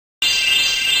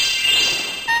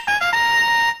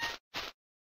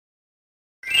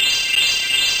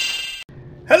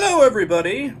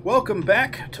everybody, welcome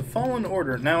back to Fallen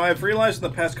Order. Now I've realized in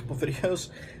the past couple videos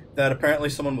that apparently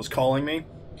someone was calling me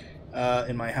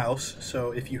in my house,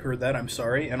 so if you heard that, I'm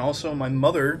sorry. And also my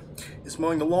mother is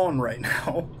mowing the lawn right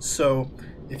now, so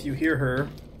if you hear her,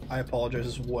 I apologize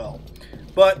as well.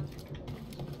 But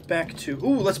back to,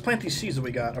 ooh, let's plant these seeds that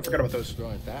we got. I forgot about those.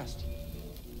 Growing fast.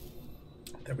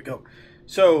 There we go.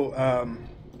 So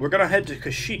we're gonna head to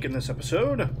Kashyyyk in this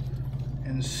episode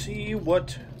and see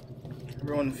what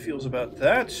everyone feels about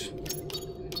that. Let's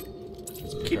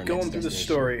keep going through the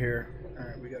story here.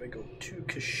 Alright, we gotta go to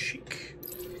Kashyyyk.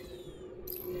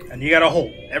 And you gotta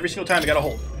hold. Every single time you gotta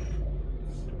hold.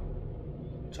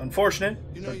 It's unfortunate.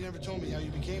 You know, you never told me how you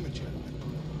became a Jedi.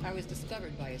 I was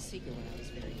discovered by a Seeker when I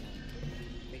was very young.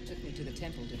 They took me to the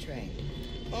temple to train.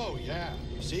 Oh, yeah.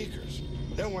 Seekers.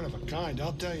 They're one of a kind,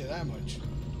 I'll tell you that much.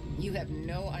 You have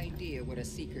no idea what a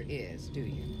Seeker is, do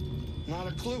you? Not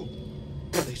a clue.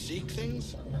 They seek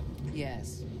things?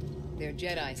 Yes. They're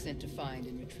Jedi sent to find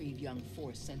and retrieve young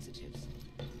Force sensitives.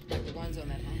 Like the ones on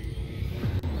that island.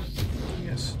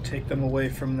 Yes, take them away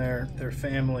from their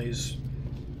families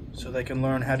so they can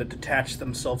learn how to detach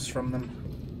themselves from them.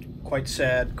 Quite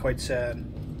sad, quite sad.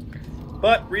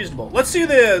 But reasonable. Let's see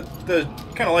the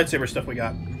kind of lightsaber stuff we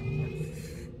got.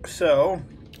 So,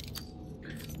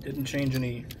 didn't change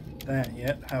any of that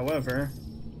yet. However,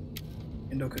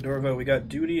 Indo Cadorva, we got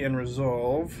duty and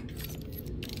resolve.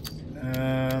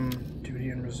 Duty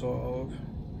and resolve.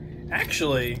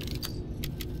 Actually,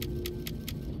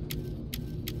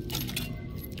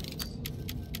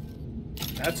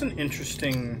 that's an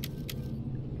interesting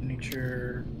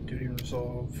nature, duty and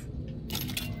resolve.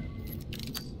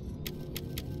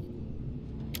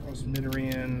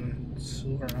 Osmidarian,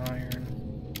 silver and iron,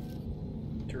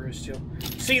 durasteel.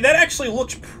 See, that actually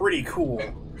looks pretty cool.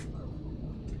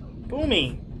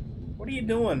 Boomy, what are you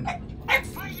doing? My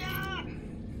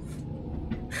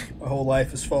whole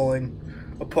life is falling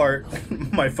apart.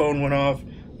 My phone went off.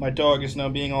 My dog is now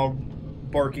being all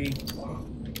barky.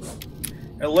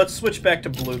 Let's switch back to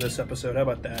blue this episode. How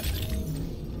about that?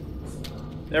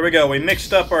 There we go. We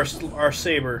mixed up our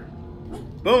saber.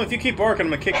 Boom, if you keep barking,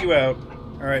 I'm going to kick you out.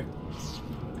 Alright.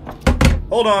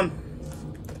 Hold on.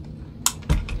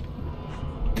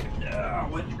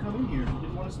 Why'd you come in here? You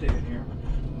didn't want to stay in here.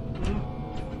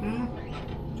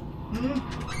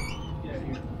 Get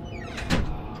here.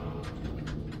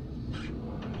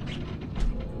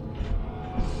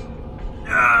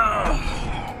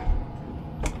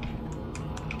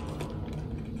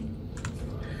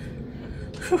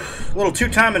 Little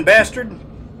two-timing bastard.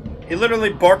 He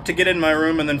literally barked to get in my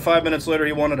room, and then 5 minutes later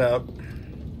he wanted out.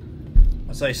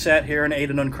 As I sat here and ate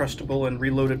an Uncrustable and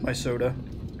reloaded my soda.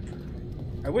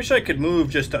 I wish I could move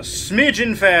just a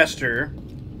smidgen faster.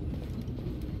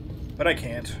 But I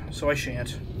can't, so I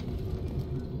shan't.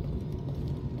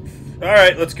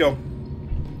 Alright, let's go.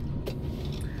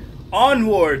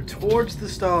 Onward towards the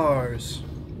stars.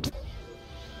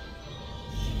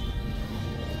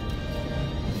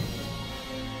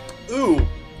 Ooh,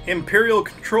 Imperial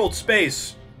controlled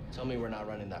space. Tell me we're not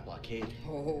running that blockade.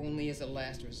 Oh, only as a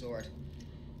last resort.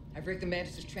 I've rigged the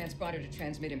Mantis' transponder to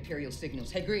transmit Imperial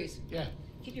signals. Hey, Grease. Yeah.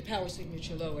 Keep your power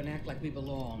signature low and act like we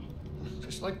belong.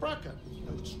 Just like Braca.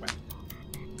 No sweat.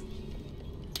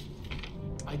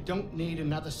 I don't need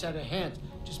another set of hands.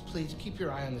 Just please keep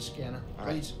your eye on the scanner. All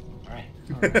right. Please. All right.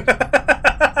 All right.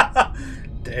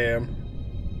 Damn.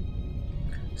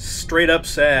 Straight up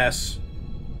sass.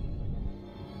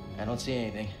 I don't see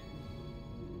anything.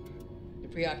 You're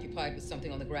preoccupied with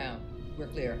something on the ground. We're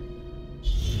clear.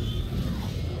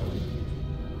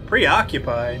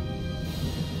 Preoccupied?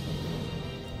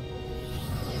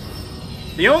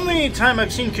 The only time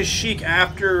I've seen Kashyyyk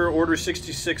after Order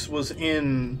 66 was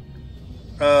in...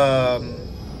 oh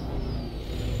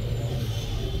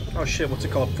shit, what's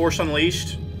it called? Force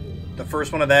Unleashed? The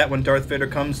first one of that, when Darth Vader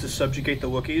comes to subjugate the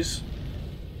Wookiees.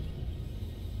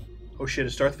 Oh shit,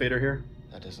 is Darth Vader here?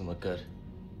 That doesn't look good.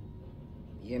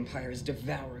 The Empire is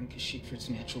devouring Kashyyyk for its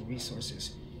natural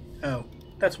resources. Oh,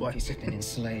 that's why. Wookiees have been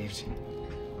enslaved.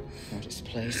 Or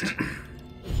displaced.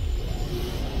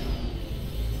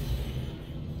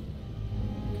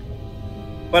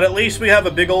 But at least we have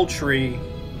a big old tree.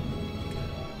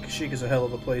 Kashyyyk is a hell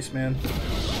of a place, man.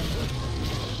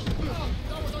 Oh,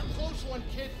 that was a close one,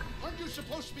 kid. Aren't you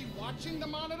supposed to be watching the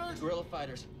monitors? Guerrilla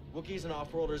fighters, Wookiees and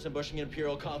off-worlders ambushing an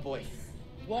Imperial convoy.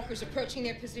 Walkers approaching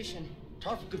their position.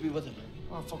 Tarful could be with him.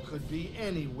 Awful could be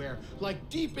anywhere. Like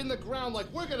deep in the ground like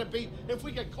we're gonna be if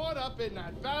we get caught up in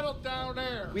that battle down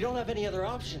there. We don't have any other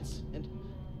options, and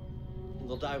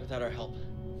they'll die without our help.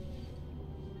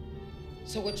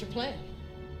 So what's your plan?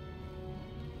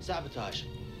 Sabotage.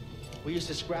 We used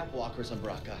to scrap walkers on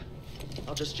Braca.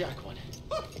 I'll just jack one.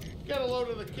 Get a load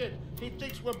of the kid. He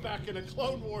thinks we're back in the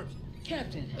Clone Wars.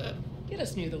 Captain, get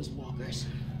us near those walkers.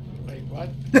 Wait, what?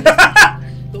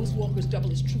 Those walkers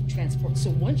double as troop transport, so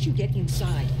once you get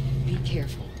inside, be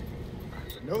careful.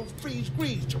 No freeze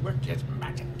grease to work his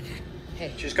magic.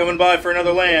 Hey, She's coming by for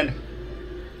another land.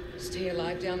 stay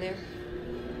alive down there.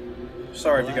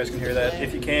 Sorry if you guys can hear that.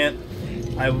 If you can't,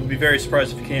 I would be very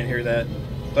surprised if you can't hear that.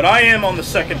 But I am on the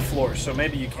second floor, so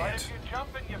maybe you can't. If you're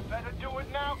jumping, you better do it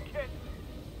now, kid.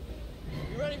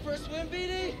 You ready for a swim,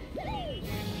 BD?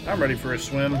 I'm ready for a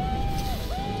swim.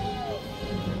 I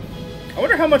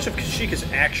wonder how much of Kashyyyk is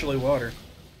actually water.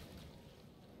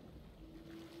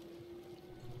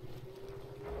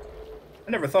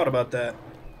 I never thought about that.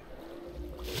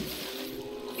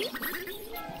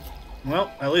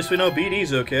 Well, at least we know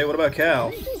BD's okay. What about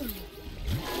Cal?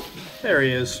 There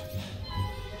he is.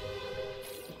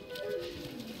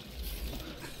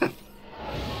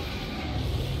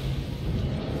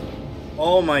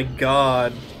 Oh my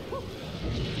god.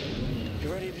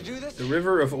 You ready to do this? The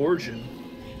River of Origin.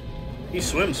 He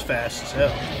swims fast as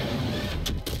hell.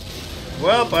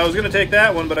 Well, I was going to take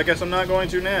that one, but I guess I'm not going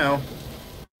to now.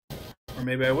 Or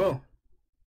maybe I will.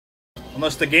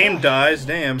 Unless the game dies,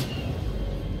 damn.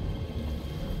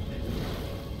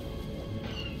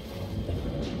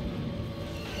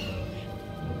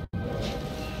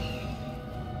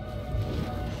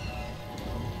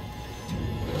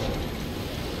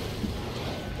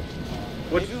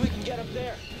 What? Maybe we can get up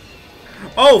there.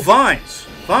 Oh, vines!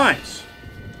 Vines!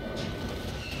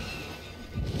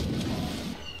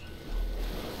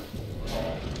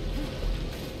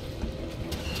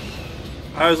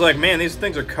 I was like, man, these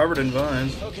things are covered in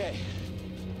vines. Okay.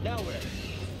 Now where?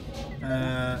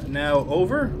 Now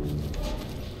over?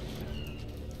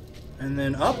 And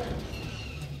then up?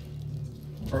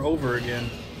 Or over again?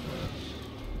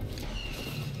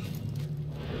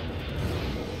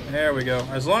 There we go.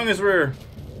 As long as we're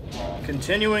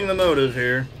continuing the motive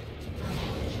here.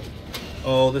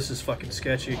 Oh, this is fucking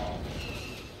sketchy.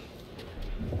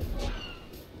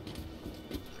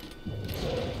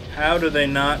 How do they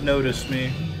not notice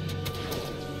me?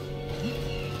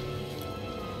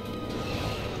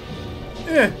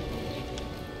 Eh.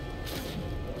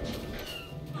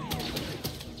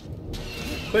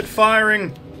 Quit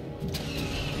firing.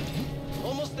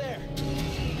 Almost there.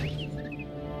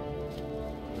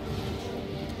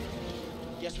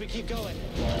 Yes, we keep going.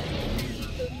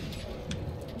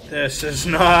 This is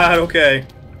not okay.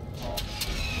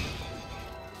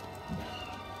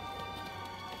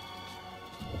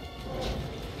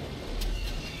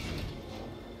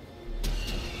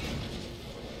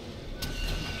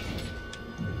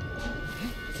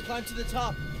 Let's climb to the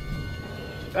top.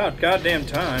 About goddamn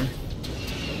time.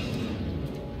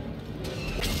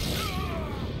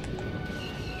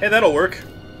 Hey, that'll work.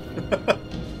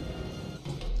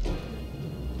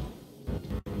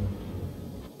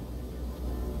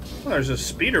 Well, there's a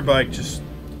speeder bike just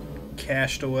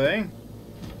cached away.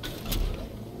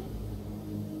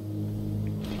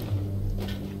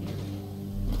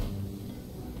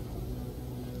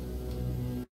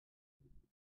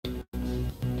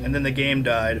 And then the game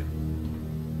died.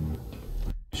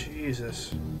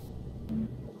 Jesus.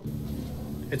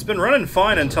 It's been running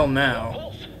fine until now.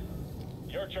 Pulse.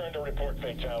 Your turn to report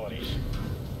fatalities.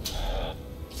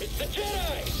 It's the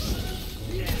Jedi!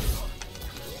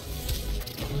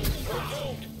 We're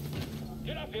doomed.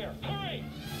 Get up here, hurry!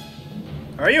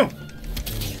 Are you?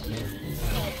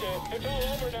 It's all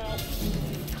over now.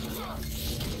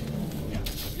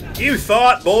 You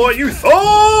thought, boy, you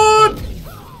thought!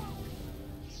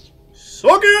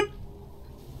 Suck it!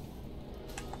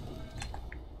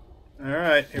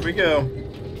 Alright, here we go.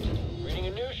 Reading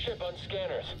a new ship on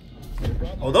scanners.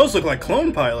 Oh, those look like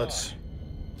clone pilots.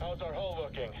 How's our hull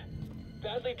looking?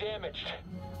 Badly damaged.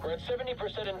 We're at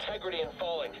 70% integrity and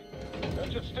falling.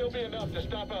 That should still be enough to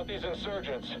stop out these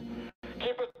insurgents.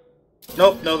 Keep it.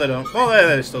 Nope, no they don't. Well,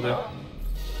 they still do.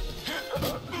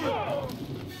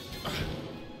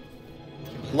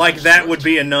 Like that would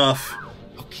be enough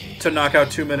to knock out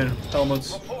 2-minute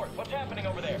helmets. Report. What's happening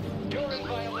over there? You're in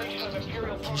violation of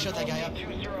Imperial Can you shut that guy up?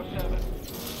 207.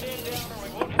 Stand down or we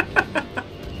won't.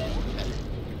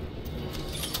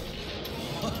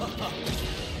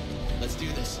 Let's do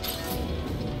this.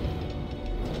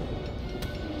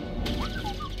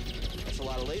 That's a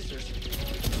lot of lasers.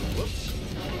 Whoops.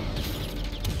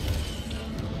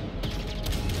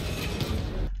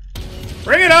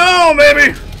 Bring it on,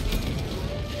 baby!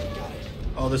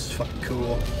 Oh, this is fucking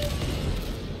cool.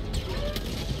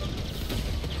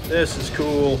 This is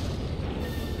cool.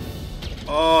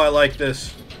 Oh, I like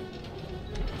this.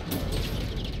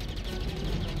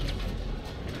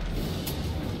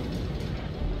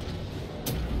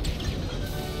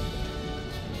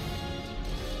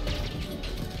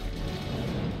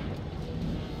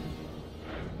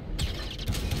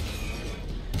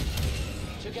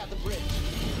 bridge.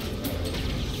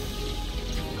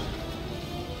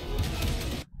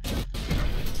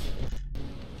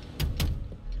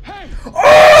 Hey!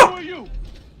 Oh! Who are you?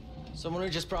 Someone who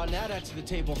just brought Nada to the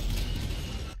table.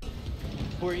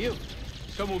 Who are you?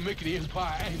 Someone making the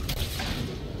Empire angry.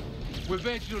 We're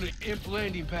advancing on an imp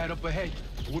landing pad up ahead.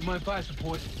 With my fire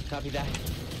support. Copy that.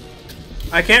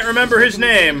 I can't remember his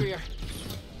name,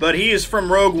 but he is from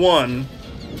Rogue One.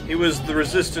 He was the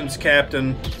Resistance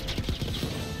captain.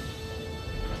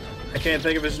 I can't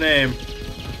think of his name.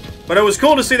 But it was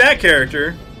cool to see that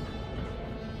character.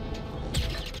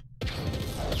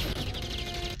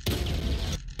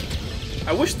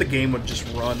 I wish the game would just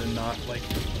run and not, like...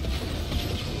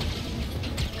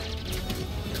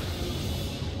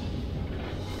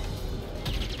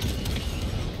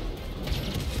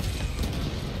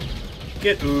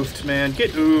 Get oofed, man.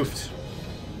 Get oofed.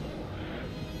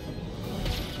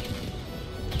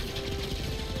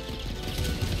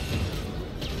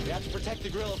 We have to protect the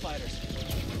guerrilla fighters.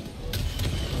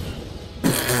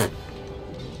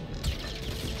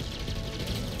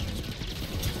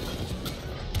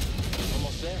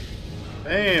 Almost there.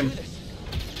 Bam.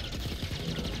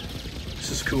 This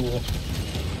is cool.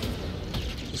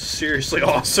 This is seriously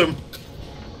awesome.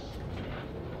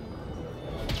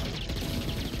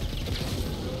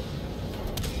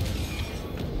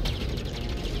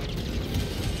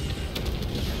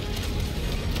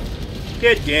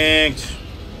 Get ganked.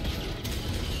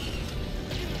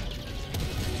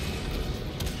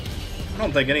 I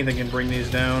don't think anything can bring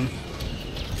these down.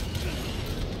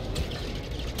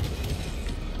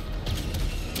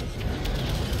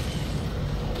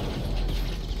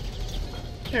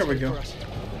 There we go.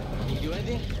 Can you do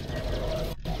anything?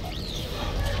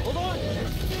 Hold on!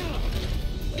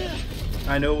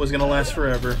 I knew it was gonna last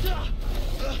forever.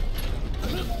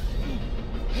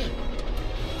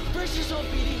 Brace yourself,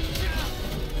 BD!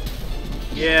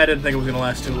 Yeah, I didn't think it was gonna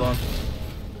last too long.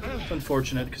 It's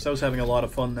unfortunate, because I was having a lot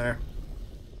of fun there.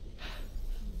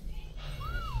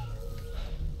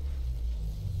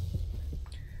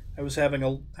 I was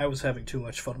having too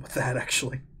much fun with that,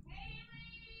 actually.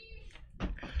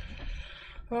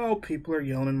 Oh, people are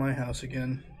yelling in my house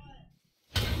again.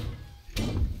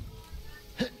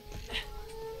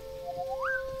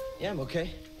 Yeah, I'm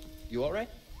okay. You alright?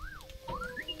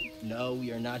 No,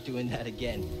 we are not doing that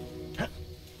again.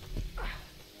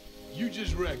 You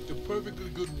just wrecked a perfectly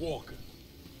good walker.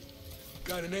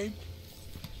 Got a name?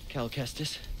 Cal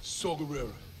Kestis, Saw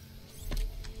Gerrera.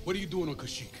 What are you doing on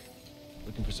Kashyyyk?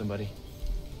 looking for somebody.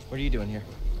 What are you doing here?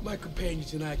 My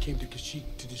companions and I came to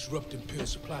Kashyyyk to disrupt Imperial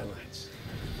supply lines.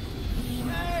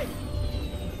 Hey!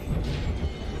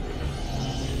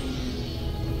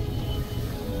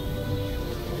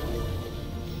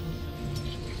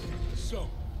 So,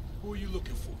 who are you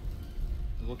looking for?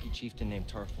 A Wookiee chieftain named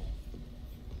Tarful.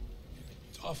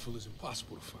 Tarful is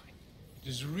impossible to find.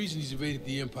 There's a reason he's evaded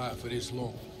the Empire for this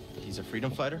long. He's a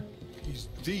freedom fighter? He's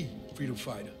the freedom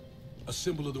fighter, a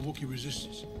symbol of the Wookiee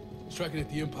resistance, striking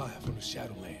at the Empire from the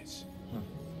Shadowlands.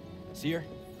 Seer,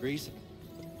 Grease,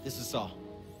 this is Saw.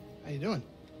 How you doing?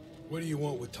 What do you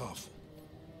want with Tarful?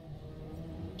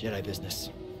 Jedi business.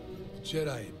 The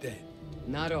Jedi are dead.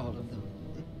 Not all of them.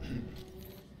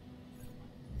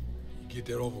 You get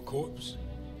that off a corpse?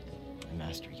 My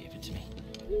master gave it to me.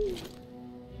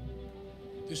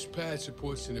 This pad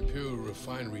supports an Imperial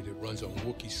refinery that runs on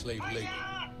Wookiee slave labor.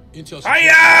 Intel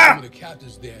Hiya! suggests some of the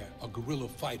captains there are guerrilla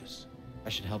fighters. I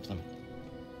should help them.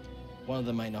 One of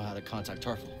them might know how to contact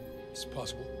Tarful. It's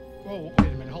possible. Whoa, wait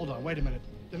a minute, hold on, wait a minute.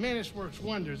 The Mantis works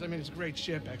wonders. I mean, it's a great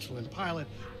ship, excellent pilot,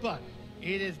 but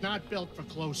it is not built for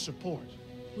close support.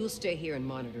 We'll stay here and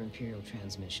monitor Imperial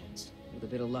transmissions. With a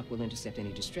bit of luck, we'll intercept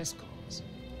any distress calls.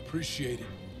 Appreciate it.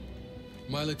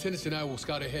 My lieutenants and I will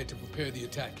scout ahead to prepare the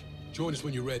attack. Join us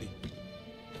when you're ready.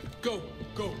 Go,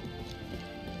 go.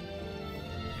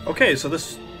 Okay, so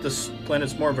this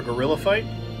planet's more of a guerrilla fight?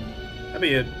 That'd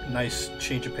be a nice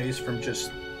change of pace from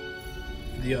just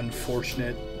the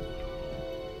unfortunate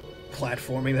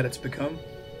platforming that it's become.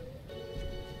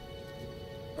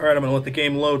 Alright, I'm gonna let the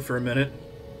game load for a minute.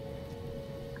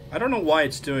 I don't know why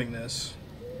it's doing this.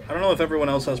 I don't know if everyone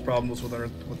else has problems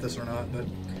with this or not, but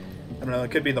I don't know,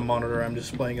 it could be the monitor I'm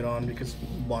just playing it on because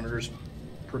the monitor's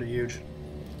pretty huge.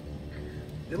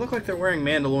 They look like they're wearing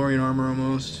Mandalorian armor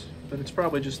almost, but it's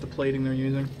probably just the plating they're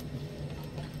using.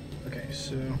 Okay,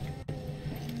 so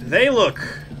they look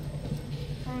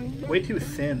way too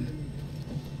thin.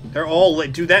 They're all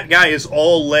leg. Dude, that guy is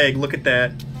all leg. Look at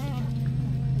that.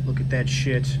 Look at that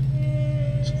shit.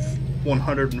 It's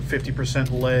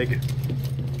 150% leg.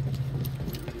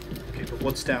 Okay, but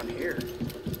what's down here?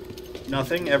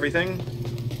 Nothing? Everything?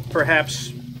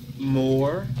 Perhaps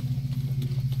More.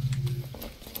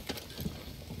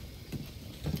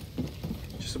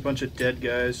 Just a bunch of dead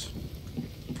guys.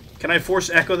 Can I force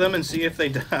echo them and see if they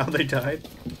how they died?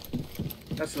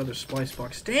 That's another splice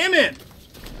box. Damn it!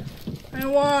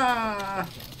 I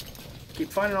keep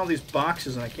finding all these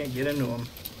boxes and I can't get into them.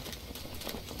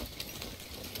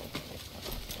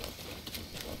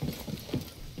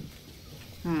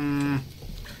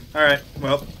 Alright,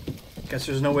 well, guess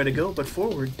there's no way to go but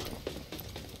forward.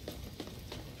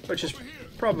 Which is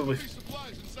probably...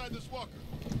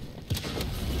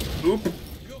 Oop.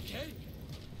 You okay?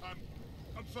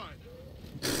 I'm fine.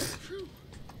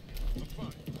 I'm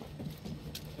fine.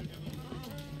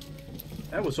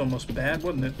 That was almost bad,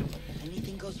 wasn't it?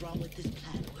 Anything goes wrong with this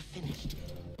plan, we're finished.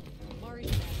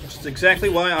 That's exactly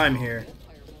why I'm here.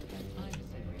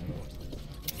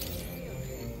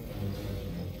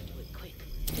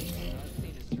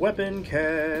 Weapon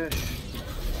cache.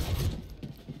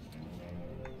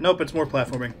 Nope, it's more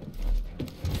platforming.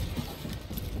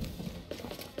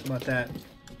 How about that?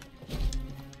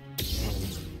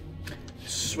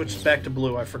 Switched back to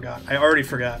blue, I forgot. I already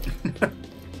forgot.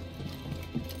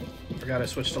 Forgot I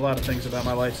switched a lot of things about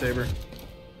my lightsaber.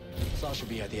 Saul should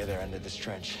be at the other end of this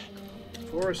trench.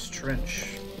 Forest Trench.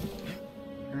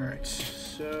 Alright,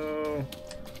 so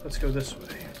let's go this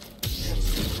way.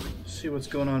 See what's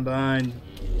going on behind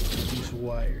these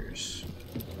wires.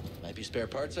 Might be spare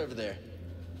parts over there.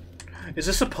 Is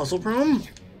this a puzzle room?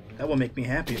 That will make me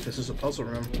happy if this is a puzzle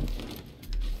room.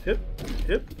 Hip,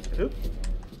 hip, hip.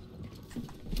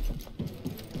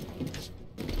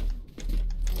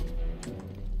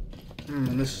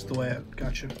 And this is the way out.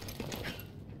 Gotcha.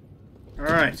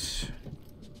 Alright. So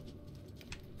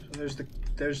there's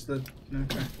the...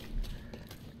 Okay.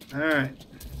 Alright.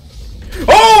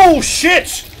 Oh,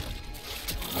 shit!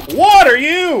 What are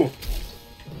you?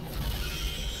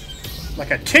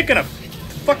 Like a tick and a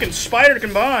fucking spider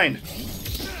combined.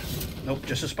 Nope,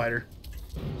 just a spider.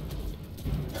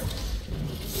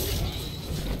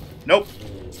 Nope.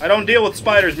 I don't deal with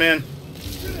spiders, man.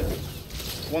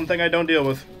 One thing I don't deal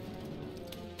with.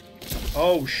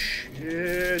 Oh,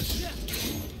 shit.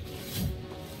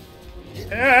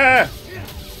 Ah!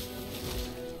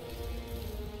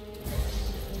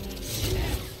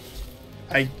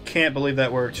 I can't believe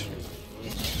that worked.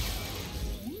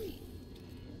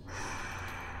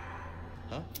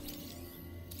 Huh?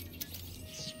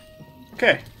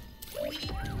 Okay.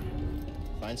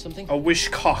 Find something? A wish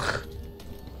koch.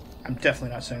 I'm definitely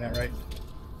not saying that right.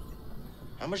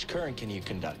 How much current can you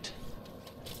conduct?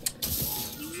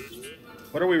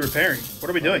 What are we repairing? What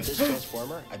are we doing? This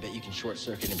transformer, I bet you can short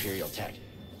circuit Imperial tech.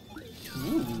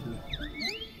 Ooh.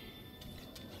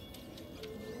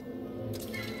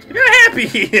 Look how happy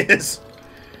he is!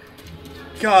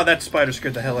 God, that spider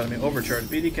scared the hell out of me. Overcharge.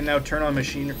 BD can now turn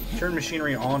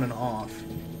machinery on and off.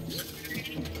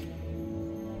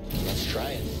 Let's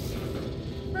try it.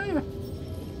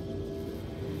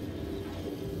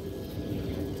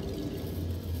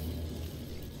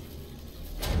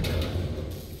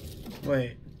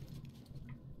 Wait.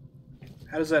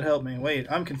 How does that help me? Wait,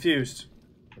 I'm confused.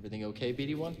 Everything okay,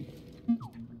 BD1?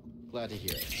 Glad to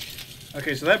hear it.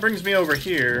 Okay, so that brings me over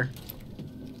here.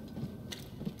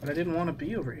 But I didn't want to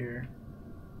be over here.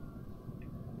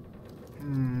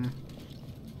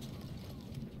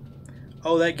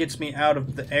 Oh, that gets me out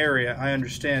of the area. I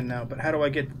understand now. But how do I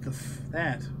get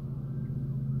that?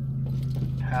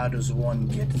 How does one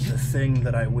get the thing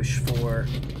that I wish for?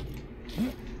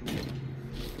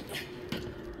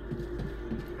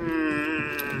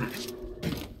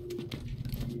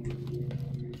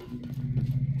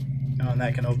 Oh, and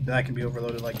that can be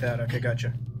overloaded like that. Okay,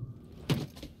 gotcha.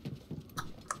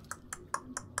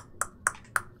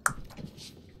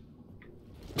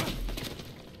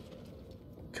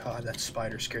 God, that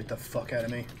spider scared the fuck out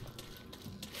of me.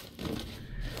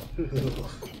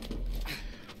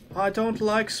 I don't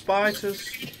like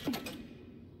spiders.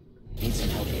 Need some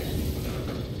help here.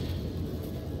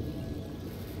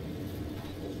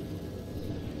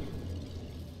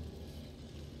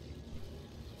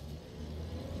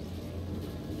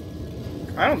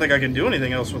 I don't think I can do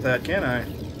anything else with that, can I?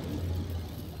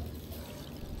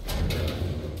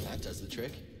 That does the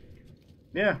trick.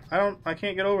 Yeah, I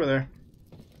can't get over there.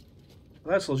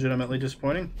 Well, that's legitimately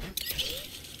disappointing.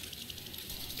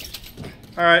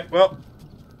 Alright, well,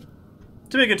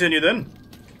 to be continued then.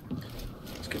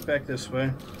 Let's get back this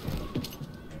way.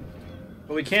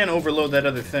 But we can overload that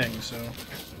other thing, so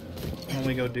why don't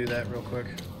we go do that real quick.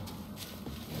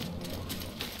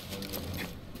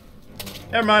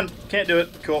 Never mind, can't do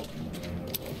it. Cool.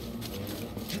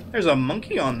 There's a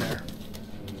monkey on there.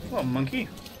 Hello, monkey.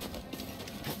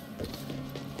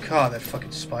 God, that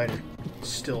fucking spider is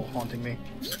still haunting me.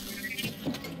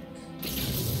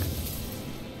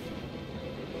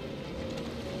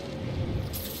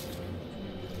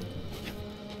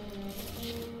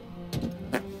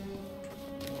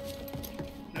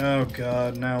 Oh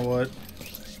God, now what?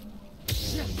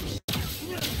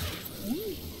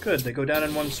 Good, they go down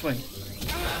in one swing.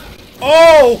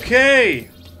 Okay!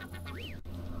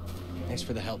 Thanks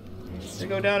for the help. They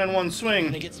go down in one Can I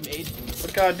swing. get some aid?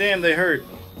 But goddamn, they hurt.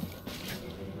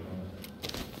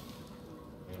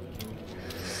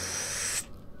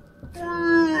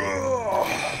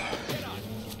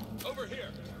 Over here.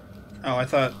 Oh, I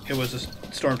thought it was a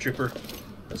stormtrooper.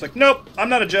 It's like, nope, I'm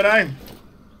not a Jedi.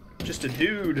 Just a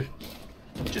dude.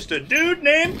 Just a dude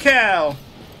named Cal.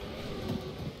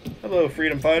 Hello,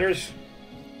 freedom fighters.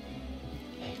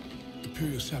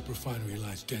 Imperial Sap Refinery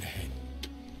lies dead ahead.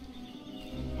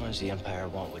 What does the Empire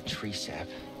want with tree sap?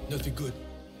 Nothing good.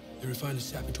 They refine the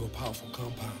sap into a powerful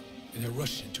compound, and they're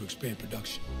rushing to expand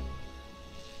production.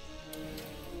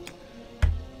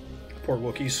 Poor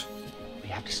Wookiees. We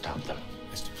have to stop them.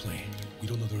 That's the plan. We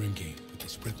don't know their end game, but they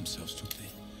spread themselves too thin.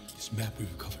 This map we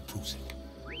recovered proves it.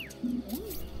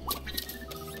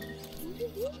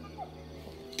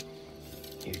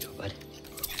 Here you go, bud.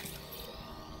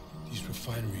 These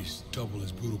refineries double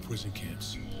as brutal prison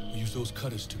camps. We use those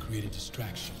cutters to create a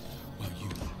distraction, while you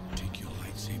take your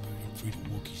lightsaber and free the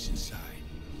Wookiees inside.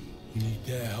 We need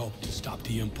their help to stop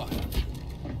the Empire.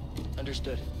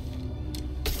 Understood.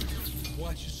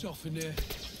 Watch yourself in there.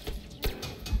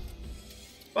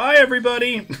 Bye,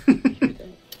 everybody.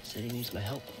 Said he needs my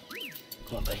help.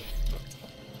 Come on, buddy.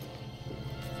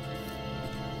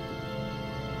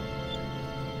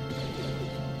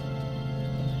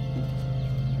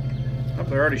 Oh,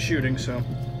 they're already shooting, so...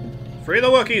 Free the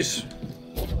Wookiees!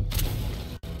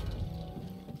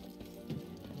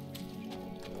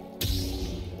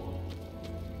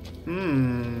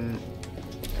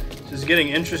 This is getting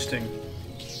interesting.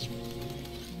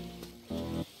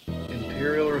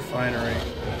 Imperial Refinery.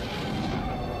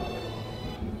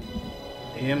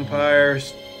 The Empire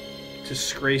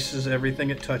disgraces everything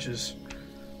it touches.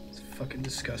 It's fucking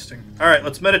disgusting. Alright,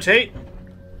 let's meditate.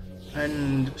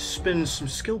 And spin some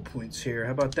skill points here.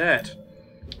 How about that?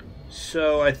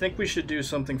 So, I think we should do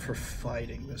something for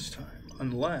fighting this time.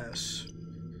 Unless...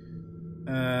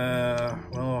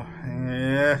 well...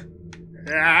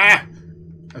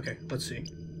 Okay, let's see.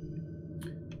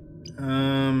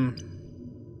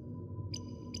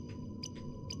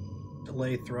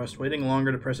 Delay thrust. Waiting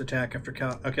longer to press attack after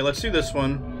Okay, let's do this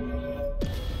one.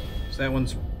 So that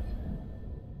one's...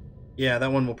 Yeah, that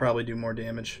one will probably do more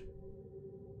damage.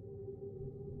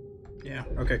 Yeah,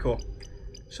 okay, cool.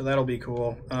 So that'll be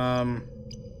cool.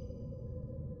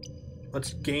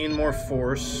 Let's gain more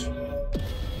force.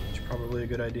 Which is probably a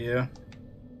good idea.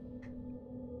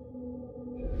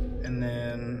 And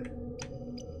then...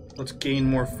 let's gain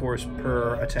more force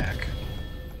per attack.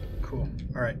 Cool.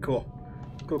 Alright, cool.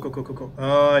 Cool.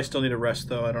 Oh, I still need to rest,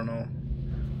 though. I don't know.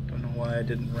 Don't know why I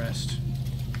didn't rest.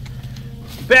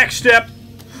 Backstep!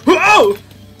 Oh!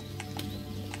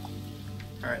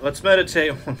 Alright, let's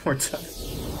meditate one more time.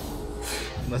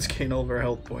 Let's gain all of our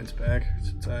health points back,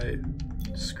 since I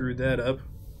screwed that up.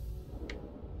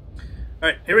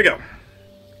 Alright, here we go.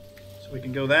 So we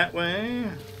can go that way.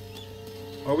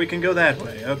 Or we can go that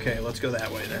way. Okay, let's go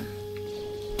that way then.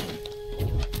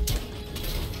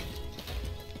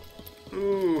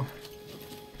 Ooh.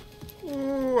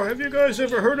 Ooh, have you guys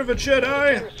ever heard of a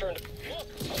Jedi?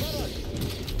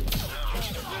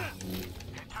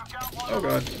 Oh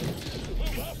god.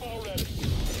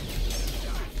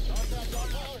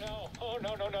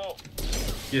 No.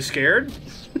 You scared?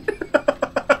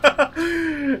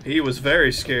 He was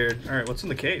very scared. Alright, what's in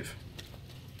the cave?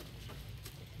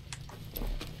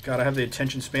 God, I have the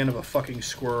attention span of a fucking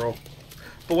squirrel.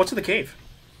 But what's in the cave?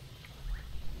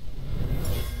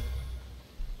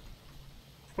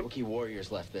 Wookiee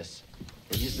warriors left this.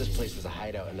 They used this place as a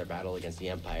hideout in their battle against the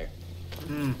Empire.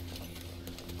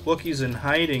 Wookiees in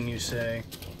hiding, you say?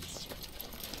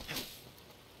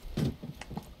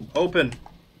 Open.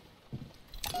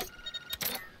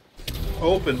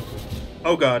 Open.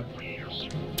 Oh god.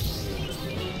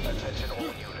 Attention all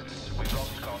units. We've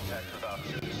lost contact with our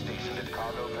troops stationed at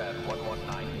cargo pad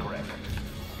 119 correct.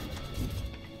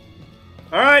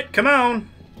 Alright, come on.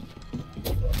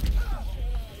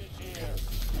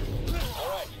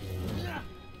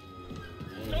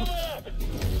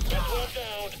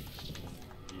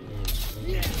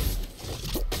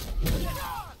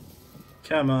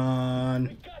 Come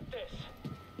on.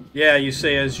 Yeah, you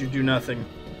say as you do nothing.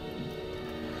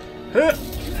 Huh.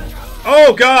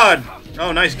 Oh god!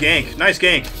 Oh, nice gank. Nice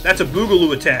gank. That's a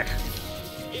Boogaloo attack.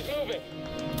 He's moving.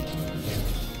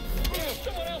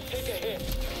 Someone else take a hit.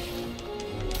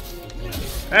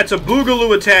 That's a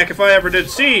Boogaloo attack if I ever did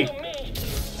see. Oh, me.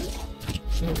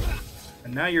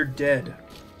 And now you're dead.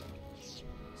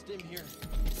 Stim here.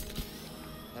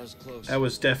 That was close. That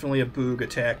was definitely a Boog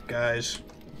attack, guys.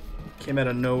 Came out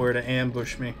of nowhere to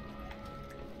ambush me.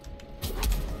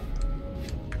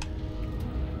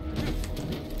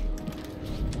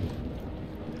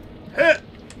 Heh!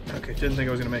 Okay, didn't think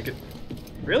I was gonna make it.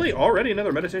 Really? Already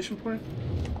another meditation point?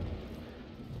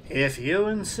 If you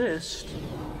insist,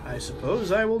 I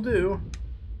suppose I will do.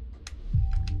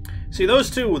 See, those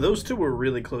two were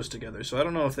really close together, so I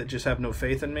don't know if they just have no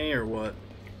faith in me or what.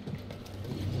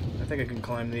 I think I can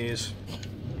climb these.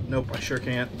 Nope, I sure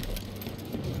can't.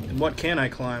 And what can I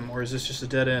climb, or is this just a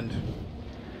dead end?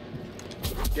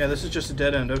 Yeah, this is just a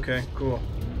dead end. Okay, cool.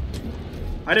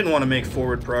 I didn't want to make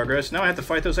forward progress. Now I have to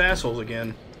fight those assholes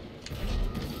again.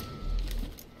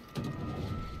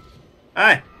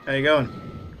 Hi, how you going?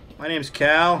 My name's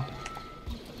Cal.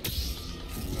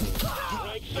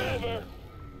 Strike's over.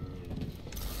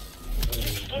 Keep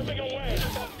slipping away.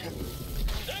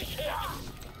 Nice hit.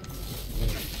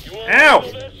 You want Ow!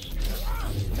 to this?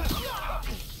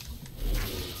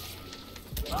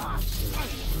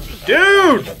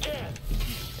 Dude! Again.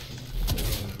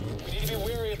 We need to be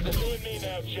wary of the you and me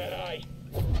now, Jedi.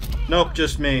 Nope,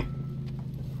 just me.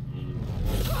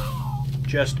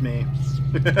 Just me.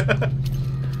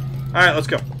 Alright, let's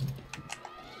go.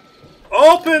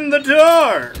 Open the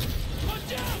door!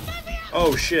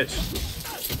 Oh, shit.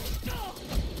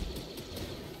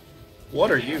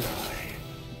 What are you?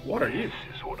 What are you?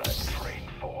 This is what I trained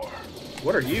for.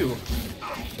 What are you?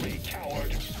 Be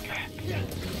coward.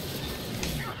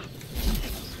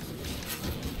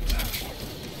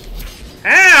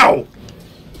 Ow!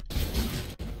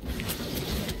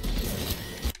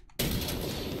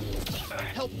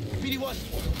 Help! BD1!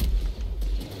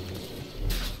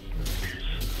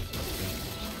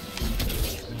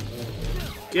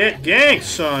 Get ganked,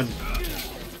 son!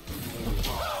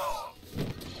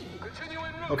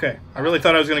 Okay, I really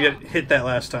thought I was gonna get hit that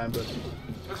last time, but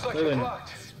Looks like clearly you're not.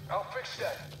 blocked. I'll fix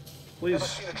that. Please. Never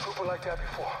seen a trooper like that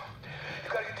before. You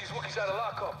gotta get these Wookiees out of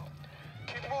lockup.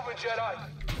 Keep moving, Jedi.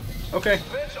 Okay,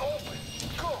 Vents open.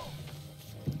 Go.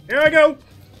 here I go!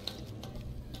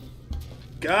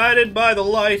 Guided by the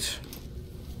light.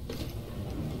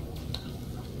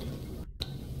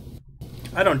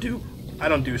 I don't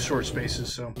do short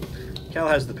spaces, so Cal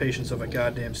has the patience of a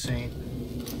goddamn saint.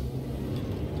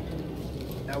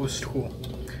 That was cool.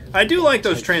 I do like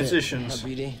those transitions.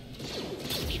 BD?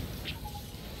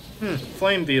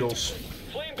 Flame beetles.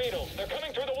 Flame beetles, they're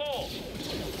coming through the walls.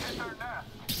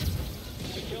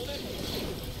 We killed it?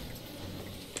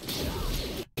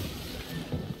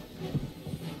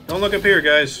 Don't look up here,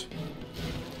 guys.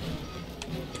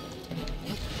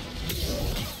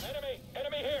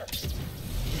 Enemy here.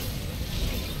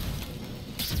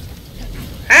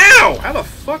 Ow! How the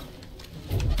fuck?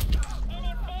 I'm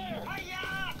on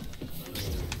fire.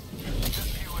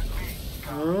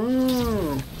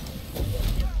 Oh.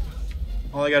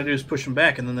 All I gotta do is push them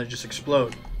back and then they just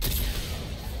explode.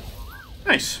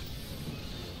 Nice.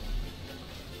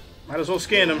 Might as well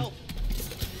scan them.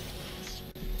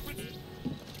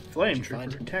 Flame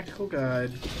Trooper, tactical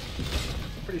guide.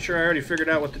 Pretty sure I already figured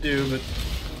out what to do, but...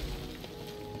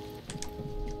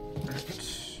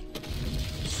 Alright.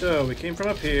 So, we came from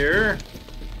up here.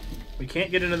 We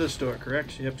can't get into this door,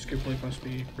 correct? Yep, skip link must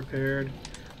be prepared.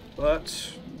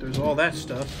 But, there's all that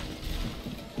stuff.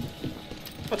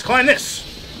 Let's climb this!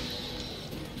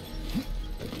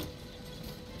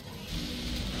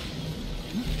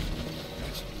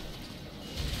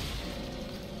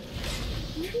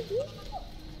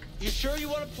 You sure you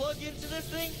want to plug into this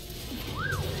thing?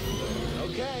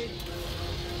 Okay.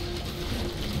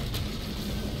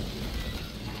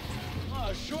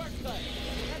 Oh, shortcut.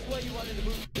 That's why you wanted to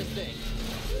move this thing.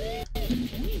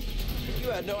 You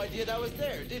had no idea that was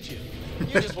there, did you?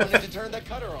 You just wanted to turn that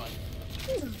cutter on.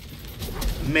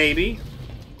 Maybe.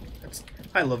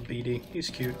 I love BD.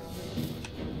 He's cute.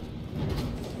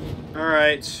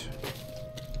 Alright.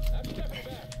 I'm stepping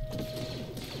back.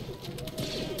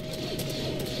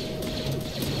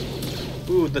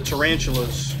 Ooh, the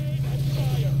tarantulas.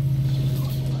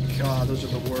 God, those are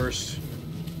the worst.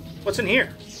 What's in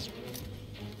here?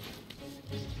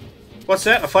 What's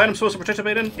that? A fight I'm supposed to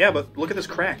participate in? Yeah, but look at this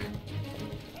crack.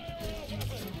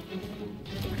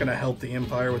 Not gonna help the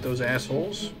Empire with those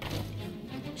assholes.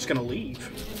 Just gonna leave.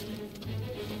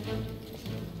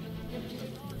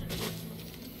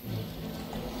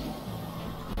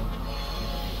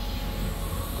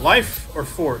 Life or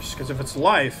force? Because if it's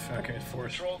life, okay,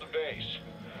 force. Control the base.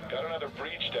 Got another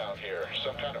breach down here.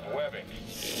 Some kind of webbing.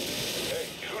 Hey,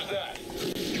 who's that?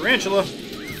 Tarantula. Did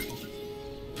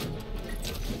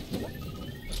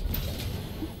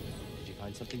you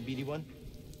find something, BD1?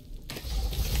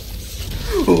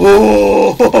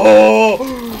 Oh!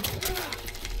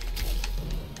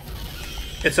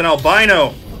 It's an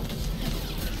albino.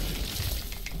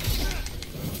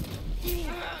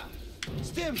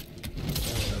 Stim!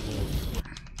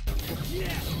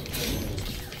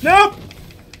 Nope.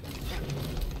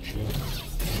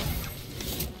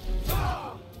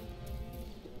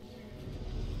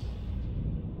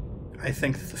 I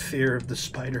think the fear of the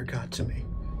spider got to me.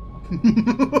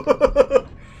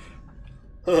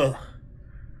 Ugh.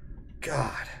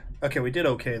 God. Okay, we did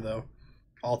okay, though.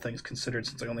 All things considered,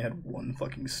 since I only had one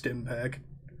fucking stim pack.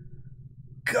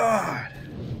 God.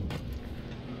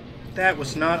 That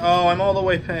was not... Oh, I'm all the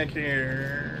way back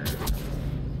here.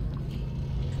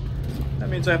 That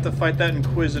means I have to fight that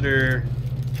Inquisitor.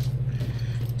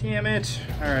 Damn it.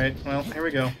 Alright, well, here we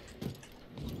go.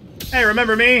 Hey,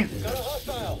 remember me? Got a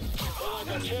hostile. Well, I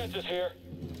got chances here.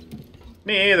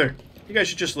 Me either. You guys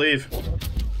should just leave.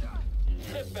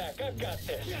 Sit back, I've got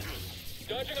this.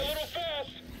 Dodging a little fast.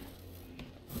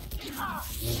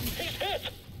 He's hit!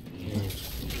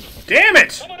 Damn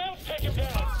it! Someone else take him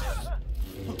down!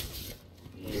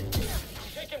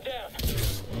 Take him down!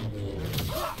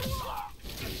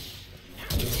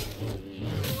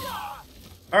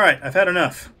 Alright, I've had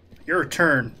enough. Your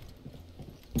turn.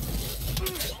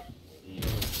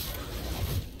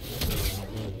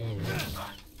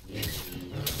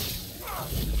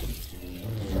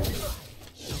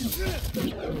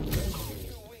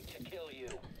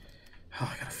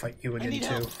 Oh, I gotta fight you again,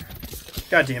 too.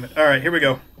 God damn it. Alright, here we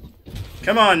go.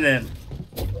 Come on, then.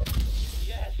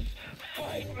 Yes!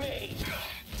 Fight me!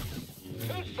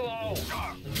 Too slow!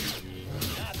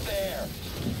 Not there!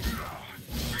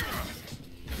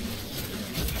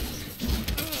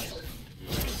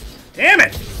 Damn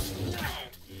it!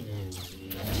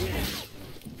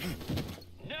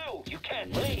 No, you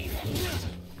can't leave!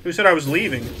 Who said I was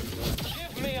leaving?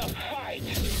 Give me a fight!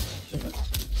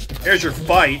 Here's your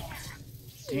fight.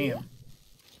 Damn.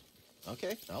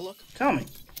 Okay, I'll look. Tell me,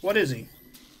 what is he?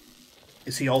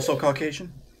 Is he also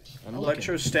Caucasian? I'm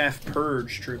Electro Staff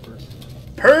Purge Trooper.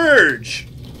 Purge!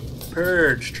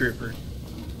 Purge Trooper.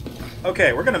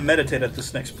 Okay, we're gonna meditate at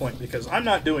this next point because I'm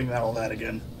not doing all that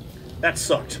again. That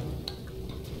sucked.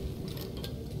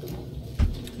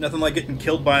 Nothing like getting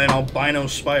killed by an albino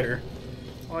spider.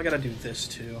 Oh, I gotta do this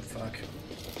too. Fuck.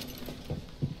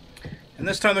 And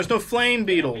this time there's no flame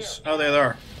beetles. Oh, there they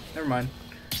are. Never mind.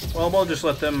 Well, we'll just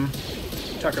let them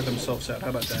tucker themselves out. How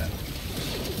about that?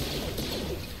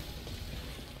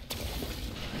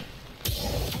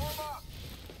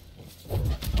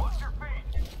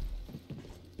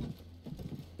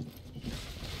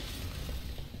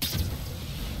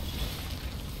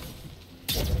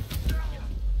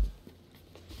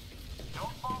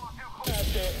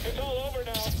 That's it. It's all over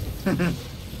now.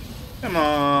 Come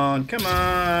on, come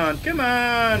on, come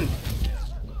on!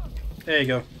 There you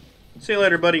go. See you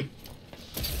later, buddy.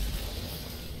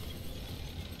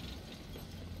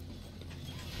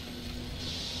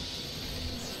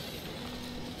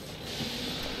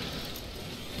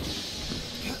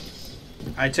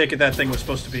 I take it that thing was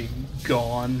supposed to be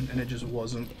gone, and it just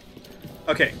wasn't.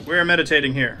 Okay, we're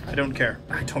meditating here. I don't care.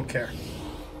 I don't care.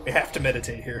 We have to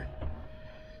meditate here.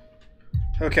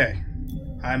 Okay.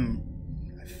 I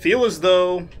feel as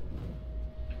though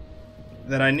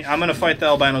that I'm gonna fight the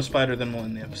albino spider, then we'll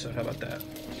end the episode. How about that?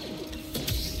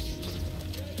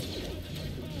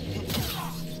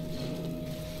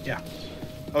 Yeah.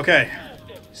 Okay.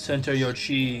 Center your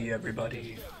chi,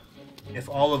 everybody. If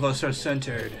all of us are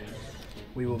centered,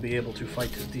 we will be able to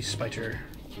fight the spider.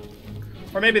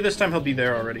 Or maybe this time he'll be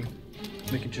there already.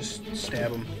 We can just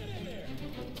stab him.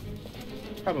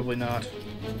 Probably not.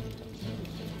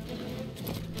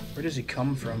 Where does he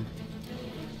come from?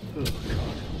 Oh,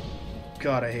 God.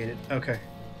 God, I hate it. Okay.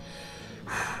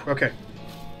 Okay.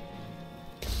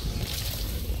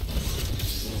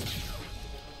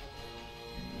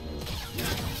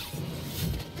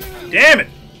 Damn it!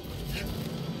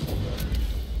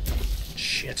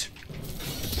 Shit.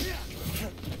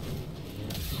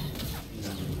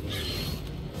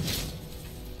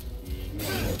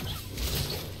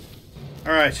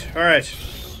 Alright, alright.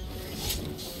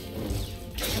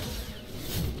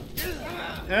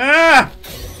 Ah!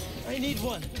 I need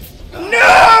one.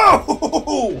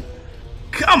 No!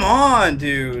 Come on,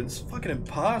 dude. It's fucking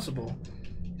impossible.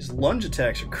 These lunge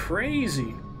attacks are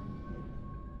crazy.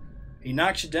 He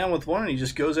knocks you down with one and he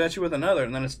just goes at you with another,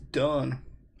 and then it's done.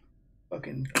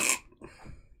 Fucking.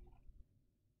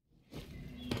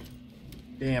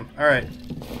 Damn. Alright.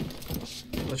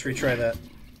 Let's retry that.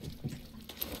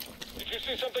 Did you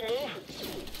see something move?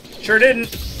 Sure didn't.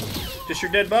 Just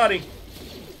your dead body.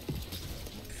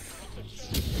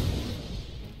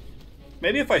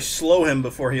 Maybe if I slow him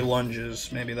before he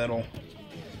lunges, maybe that'll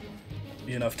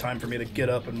be enough time for me to get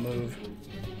up and move.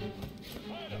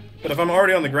 But if I'm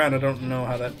already on the ground, I don't know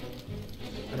how that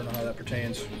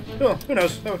pertains. Oh, who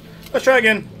knows? Oh, let's try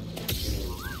again.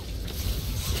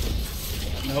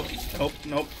 Nope, nope,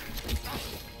 nope.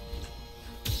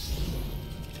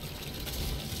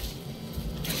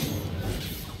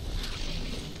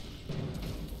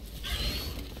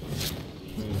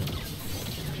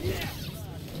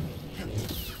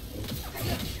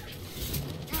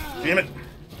 Damn it.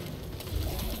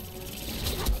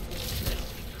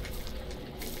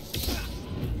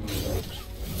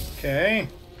 Okay.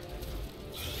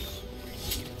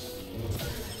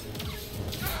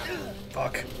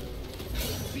 Fuck.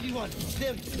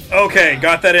 Okay,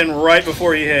 got that in right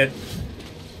before he hit.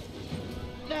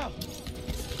 Now.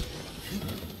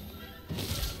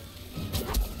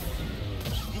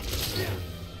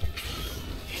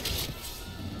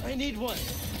 I need one.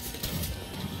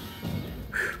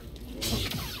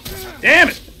 Damn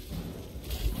it!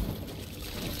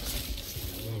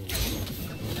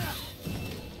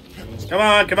 Come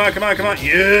on, come on, come on, come on.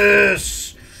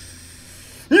 Yes!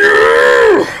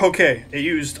 Yeah! Okay, it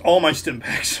used all my stim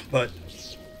packs, but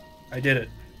I did it.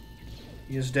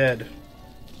 He is dead.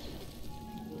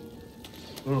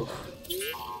 Ugh.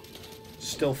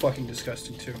 Still fucking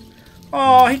disgusting, too.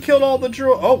 Oh, he killed all the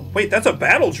droids. Oh, wait, that's a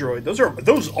battle droid. Those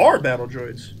are battle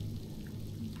droids.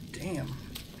 Damn.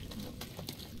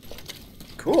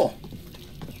 Cool.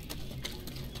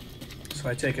 So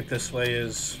I take it this way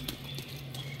is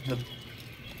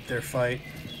their fight.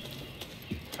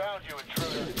 Found you,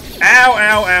 intruder. Ow,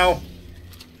 ow, ow.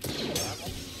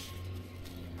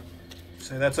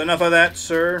 So that's enough of that,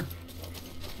 sir.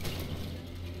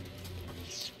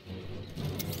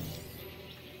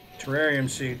 Terrarium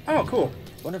seed. Oh, cool.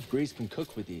 Wonder if Grease can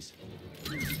cook with these.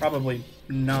 Probably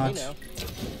not. Hey,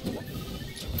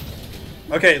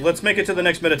 Okay, let's make it to the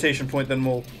next meditation point, then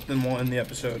we'll end the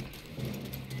episode.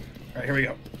 All right, here we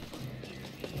go.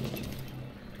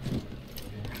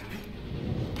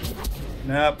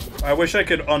 Nope. I wish I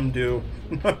could undo.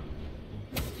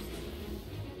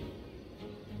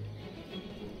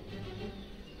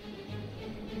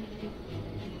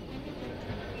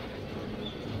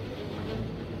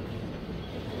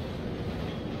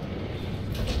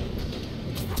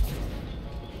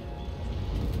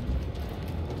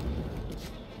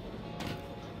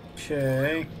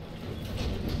 Okay.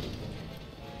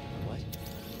 What?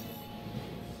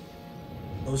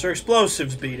 Those are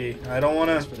explosives, BD. I don't want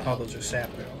to. Oh, those are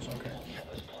sap barrels. Okay.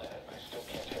 I still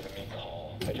can't hear the main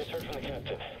call. I just heard from the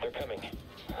captain. They're coming.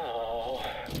 Oh,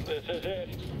 this is it.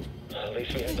 At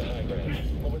least we had the high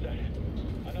ground. What was that?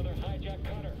 Another hijacked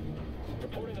cutter.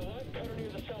 Reporting a live cutter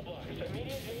near the cell blocks.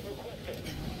 Immediate aid requested.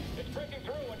 It's breaking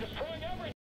through and destroying